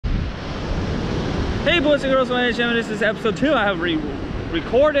Hey boys and girls, my name is Jim. This is episode 2. I have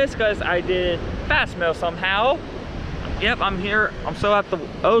recorded this because I did fast mail somehow. Yep, I'm here. I'm so at the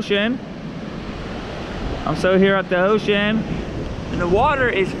ocean. I'm so here at the ocean. And the water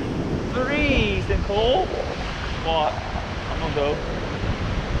is freezing cold. But I'm gonna go.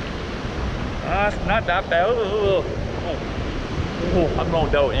 It's not that bad. I'm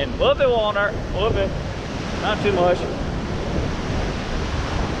gonna go in a little bit water. A little bit. Not too much.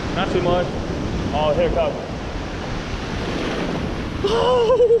 Not too much. Oh, here it comes.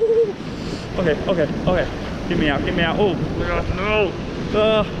 Okay. Get me out. Oh, no.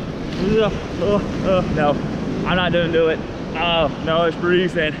 No, I'm not gonna do it. Oh, no, it's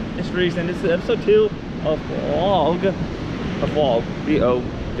freezing. It's freezing. This is episode 2 of vlog. V-O,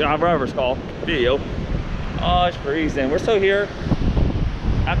 whatever it's called. Video. Oh, it's freezing. We're so here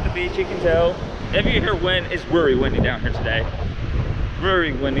at the beach, you can tell. If you hear wind, it's very windy down here today.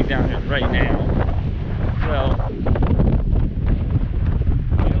 Very windy down here right now. So,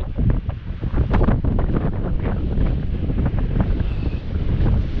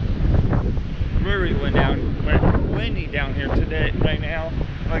 very windy down here today, right now,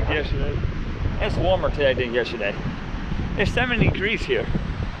 like yesterday. It's warmer today than yesterday. It's 70 degrees here.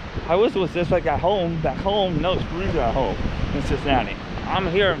 I wish it was just like back home. No, it's freezing at home in Cincinnati. I'm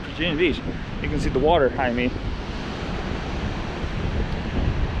here in Virginia Beach. You can see the water behind me.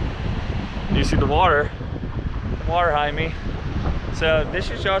 You see the water behind me. So this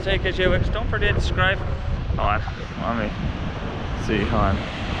is Josh AKJ Wicks. Don't forget to subscribe. Hold on, let me see. Hold on.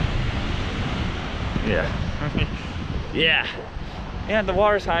 Yeah, the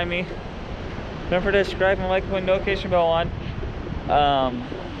water's behind me. Don't forget to subscribe and like when notification bell on.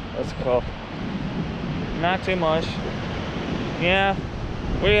 What's it called? Not too much. Yeah,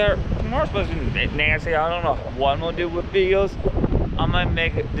 we are tomorrow's supposed to be Nancy. I don't know what I'm gonna do with videos. I'm gonna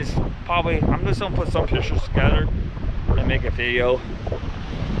make it this probably. I'm just gonna put some pictures together and make a video.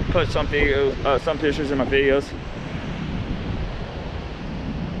 Put some videos, some pictures in my videos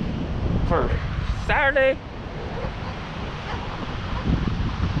for Saturday.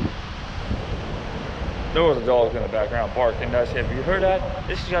 There was a dog in the background barking. That's it. If you heard that,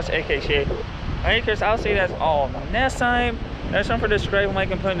 this is just AKJ. Alright, Chris. I'll see you guys all next time. Next time for the subscribe,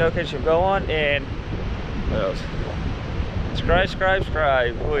 like, and put notification go on, and what else? Subscribe,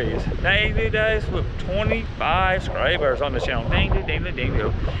 please. Thank you guys with 25 subscribers on the channel. Thank you.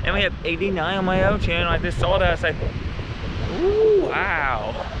 And we have 89 on my own channel. I just saw that. I was like, ooh,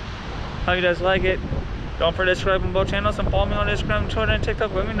 wow. How you guys like it? Don't forget to subscribe on both channels and follow me on Instagram, Twitter, and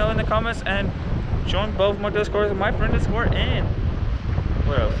TikTok. Let me know in the comments and join both my Discords and my friend Discord. And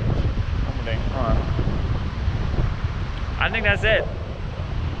what else? I think that's it.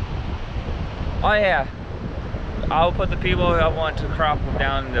 Oh yeah. I'll put the people I want to crop them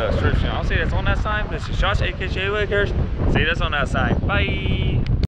down in the description. I'll see you guys on that side. This is Josh AKJ Wickers. See you guys on that side. Bye.